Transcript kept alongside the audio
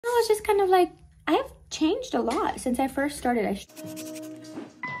was just kind of like, I've changed a lot since I first started.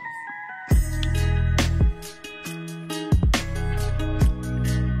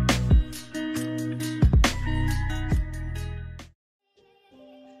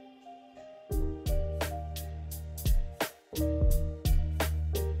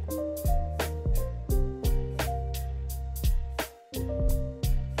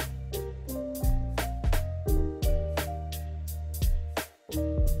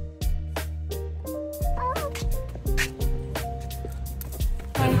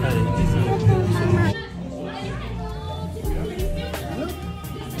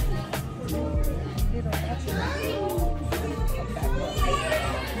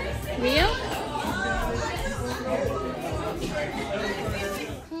 Rio?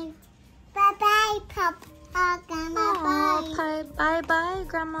 Bye-bye, Papa, Grandma, bye. Bye-bye,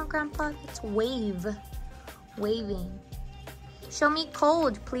 Grandma, Grandpa. It's wave. Waving. Show me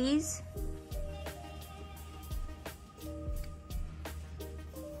cold, please.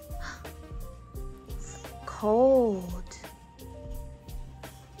 Cold.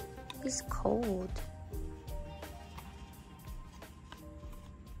 He's cold.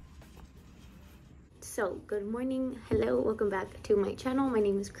 So, good morning, hello, welcome back to my channel. My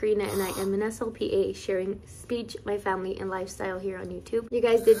name is Karina and I am an SLPA sharing speech, my family, and lifestyle here on YouTube. You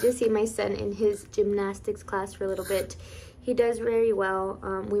guys did just see my son in his gymnastics class for a little bit. He does very well.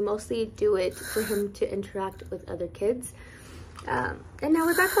 We mostly do it for him to interact with other kids. And now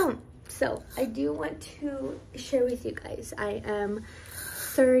we're back home. So, I do want to share with you guys. I am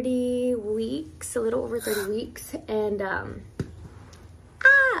 30 weeks, a little over 30 weeks, and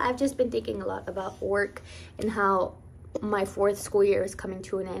I've just been thinking a lot about work and how my 4th school year is coming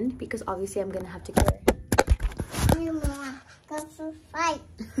to an end, because obviously I'm gonna have to care.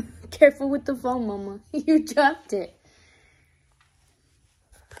 Careful with the phone, Mama. You dropped it.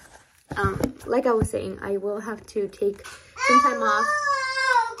 Like I was saying, I will have to take some time off.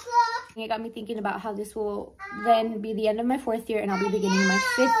 It got me thinking about how this will then be the end of my 4th year and I'll be beginning my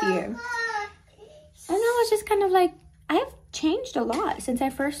 5th year. And I was just kind of like, I've changed a lot since I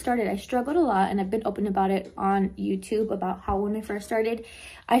first started. I struggled a lot, and I've been open about it on YouTube about how when I first started,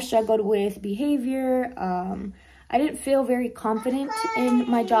 I struggled with behavior. I didn't feel very confident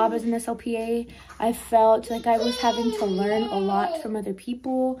in my job as an SLPA. I felt like I was having to learn a lot from other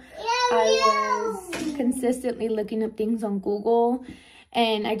people. I was consistently looking up things on Google,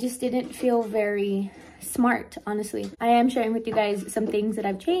 and I just didn't feel very smart, honestly. I am sharing with you guys some things that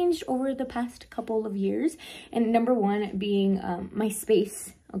I've changed over the past couple of years, and number one being my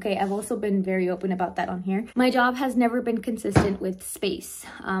space. Okay, I've also been very open about that on here. My job has never been consistent with space.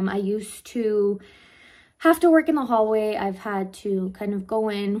 I used to have to work in the hallway. I've had to kind of go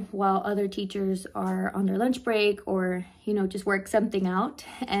in while other teachers are on their lunch break, or, you know, just work something out.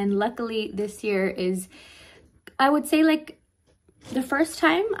 And luckily this year is, I would say, like, the first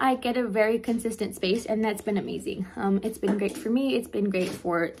time I get a very consistent space, and that's been amazing. It's been great for me. It's been great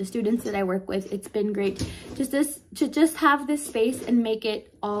for the students that I work with. It's been great to just have this space and make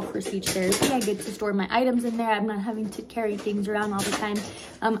it all for speech therapy. I get to store my items in there. I'm not having to carry things around all the time.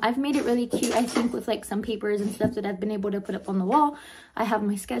 I've made it really cute, I think, with like some papers and stuff that I've been able to put up on the wall. I have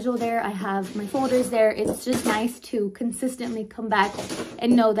my schedule there. I have my folders there. It's just nice to consistently come back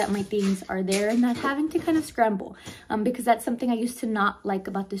and know that my things are there and not having to kind of scramble, because that's something I used to not like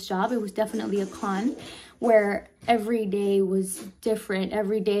about this job. It was definitely a con, where every day was different.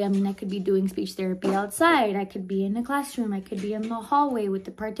 Every day, I mean, I could be doing speech therapy outside. I could be in the classroom. I could be in the hallway with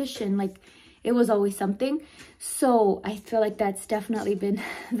the partition. Like, it was always something. So I feel like that's definitely been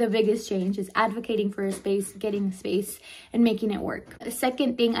the biggest change, is advocating for a space, getting a space, and making it work. The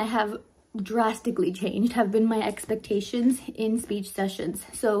second thing I have drastically changed have been my expectations in speech sessions.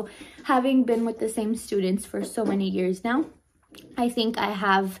 So having been with the same students for so many years now, I think I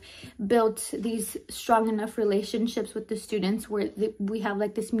have built these strong enough relationships with the students where we have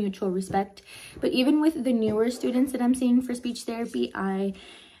like this mutual respect. But even with the newer students that I'm seeing for speech therapy, I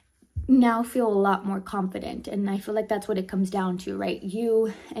now feel a lot more confident. And I feel like that's what it comes down to, right?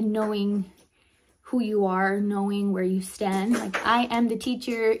 You and knowing who you are, knowing where you stand. Like, I am the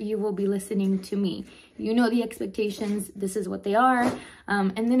teacher, you will be listening to me. You know the expectations, this is what they are.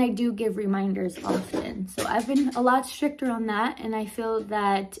 And then I do give reminders often. So I've been a lot stricter on that, and I feel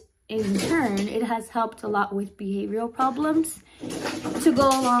that in turn, it has helped a lot with behavioral problems. To go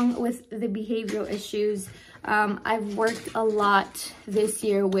along with the behavioral issues, I've worked a lot this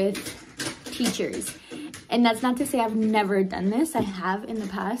year with teachers. And that's not to say I've never done this. I have in the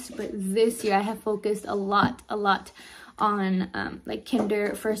past, but this year I have focused a lot on like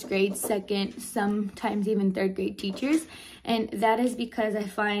kinder, first grade, second, sometimes even third grade teachers. And that is because I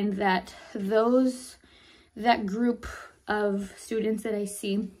find that that group of students that I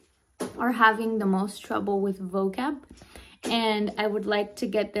see are having the most trouble with vocab. And I would like to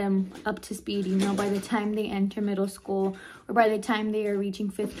get them up to speed, you know, by the time they enter middle school, or by the time they are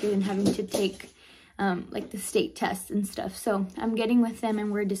reaching 5th grade and having to take like the state tests and stuff. So I'm getting with them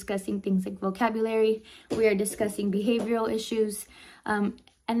and we're discussing things like vocabulary. We are discussing behavioral issues.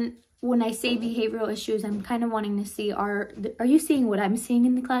 And when I say behavioral issues, I'm kind of wanting to see, are you seeing what I'm seeing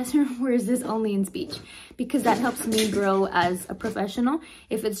in the classroom, or is this only in speech? Because that helps me grow as a professional.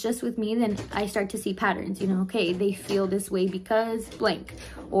 If it's just with me, then I start to see patterns, you know, okay, they feel this way because blank,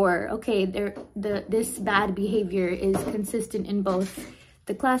 or okay, this bad behavior is consistent in both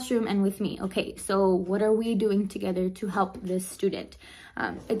the classroom and with me. Okay, so what are we doing together to help this student?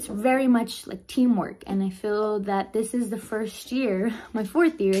 It's very much like teamwork, and I feel that this is the first year, my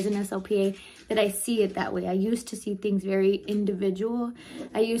 4th year as an SLPA, that I see it that way. I used to see things very individual.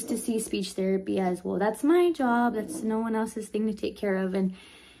 I used to see speech therapy as, well, that's my job, that's no one else's thing to take care of. And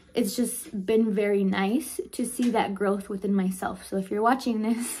it's just been very nice to see that growth within myself. So if you're watching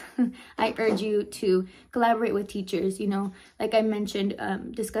this, I urge you to collaborate with teachers, you know, like I mentioned,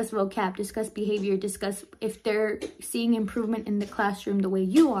 discuss vocab, discuss behavior, discuss if they're seeing improvement in the classroom the way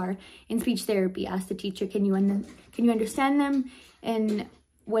you are in speech therapy. Ask the teacher, can you understand them? And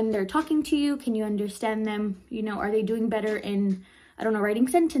when they're talking to you, can you understand them? You know, are they doing better in, I don't know, writing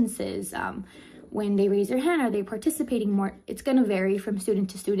sentences? When they raise their hand, are they participating more? It's going to vary from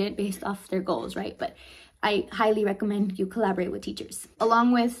student to student based off their goals, right? But I highly recommend you collaborate with teachers.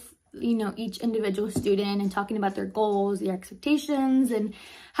 Along with, you know, each individual student and talking about their goals, their expectations, and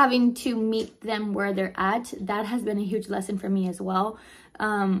having to meet them where they're at. That has been a huge lesson for me as well.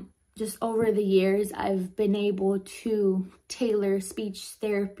 Just over the years, I've been able to tailor speech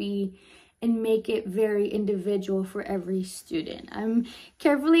therapy and make it very individual for every student. I'm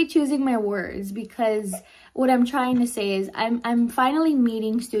carefully choosing my words because what I'm trying to say is I'm finally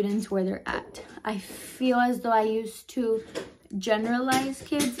meeting students where they're at. I feel as though I used to generalize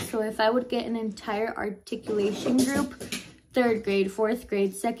kids. So if I would get an entire articulation group, 3rd grade, 4th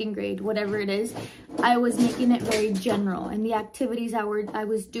grade, 2nd grade, whatever it is, I was making it very general. And the activities I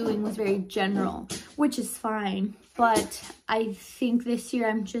was doing was very general, which is fine. But I think this year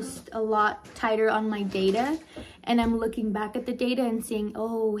I'm just a lot tighter on my data, and I'm looking back at the data and seeing,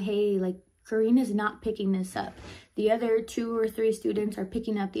 oh, hey, like Karina's not picking this up. The other 2 or 3 students are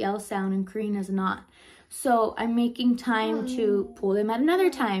picking up the L sound and Karina's not. So I'm making time to pull them at another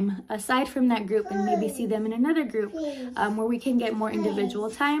time aside from that group and maybe see them in another group where we can get more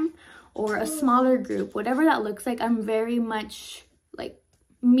individual time, or a smaller group, whatever that looks like. I'm very much like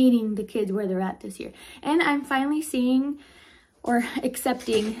meeting the kids where they're at this year. And I'm finally seeing or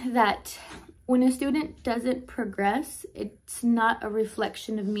accepting that when a student doesn't progress, it's not a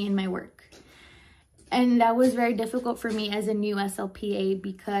reflection of me and my work. And that was very difficult for me as a new SLPA,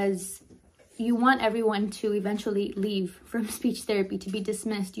 because you want everyone to eventually leave from speech therapy, to be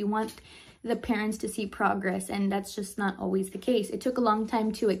dismissed. You want the parents to see progress, and that's just not always the case. It took a long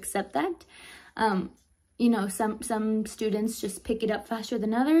time to accept that. You know, some students just pick it up faster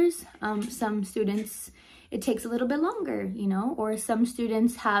than others. Some students, it takes a little bit longer, you know, or some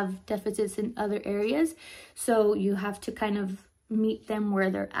students have deficits in other areas. So you have to kind of meet them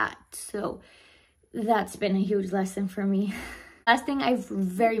where they're at. So that's been a huge lesson for me. Last thing I've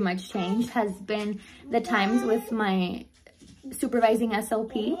very much changed has been the times with my supervising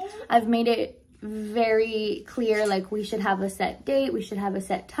SLP. I've made it very clear, like we should have a set date, we should have a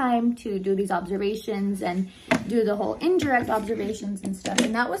set time to do these observations and do the whole indirect observations and stuff.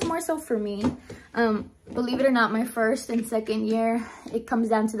 And that was more so for me. Believe it or not, my 1st and 2nd year, it comes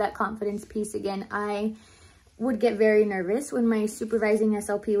down to that confidence piece again. I would get very nervous when my supervising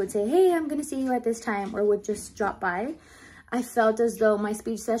SLP would say, hey, I'm gonna see you at this time, or would just drop by. I felt as though my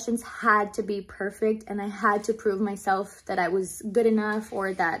speech sessions had to be perfect, and I had to prove myself that I was good enough,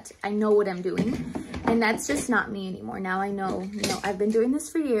 or that I know what I'm doing. And that's just not me anymore. Now I know, you know, I've been doing this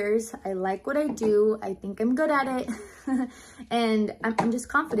for years. I like what I do. I think I'm good at it. And I'm just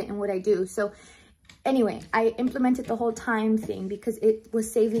confident in what I do. So anyway, I implemented the whole time thing because it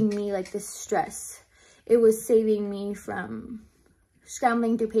was saving me like this stress. It was saving me from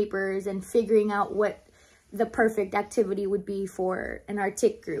scrambling through papers and figuring out what the perfect activity would be for an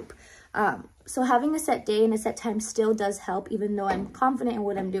artic group. So having a set day and a set time still does help, even though I'm confident in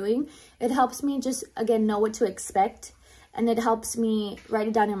what I'm doing. It helps me just, again, know what to expect. And it helps me write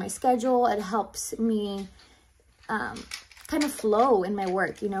it down in my schedule. It helps me kind kind of flow in my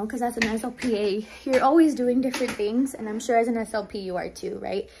work, you know, because as an SLPA, you're always doing different things, and I'm sure as an SLP you are too,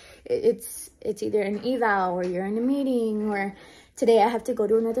 right? It's either an eval, or you're in a meeting, or today I have to go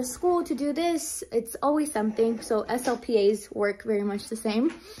to another school to do this. It's always something. So SLPAs work very much the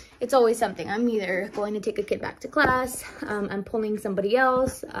same. It's always something. I'm either going to take a kid back to class, I'm pulling somebody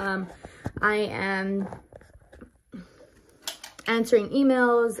else, I am answering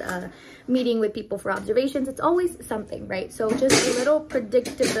emails, meeting with people for observations. It's always something, right? So just a little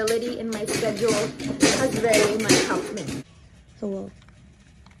predictability in my schedule has very much helped me. Hello.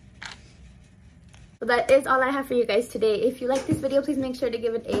 But that is all I have for you guys today. If you like this video, please make sure to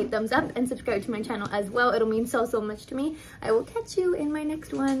give it a thumbs up and subscribe to my channel as well. It'll mean so much to me. I will catch you in my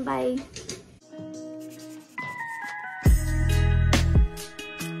next one. Bye.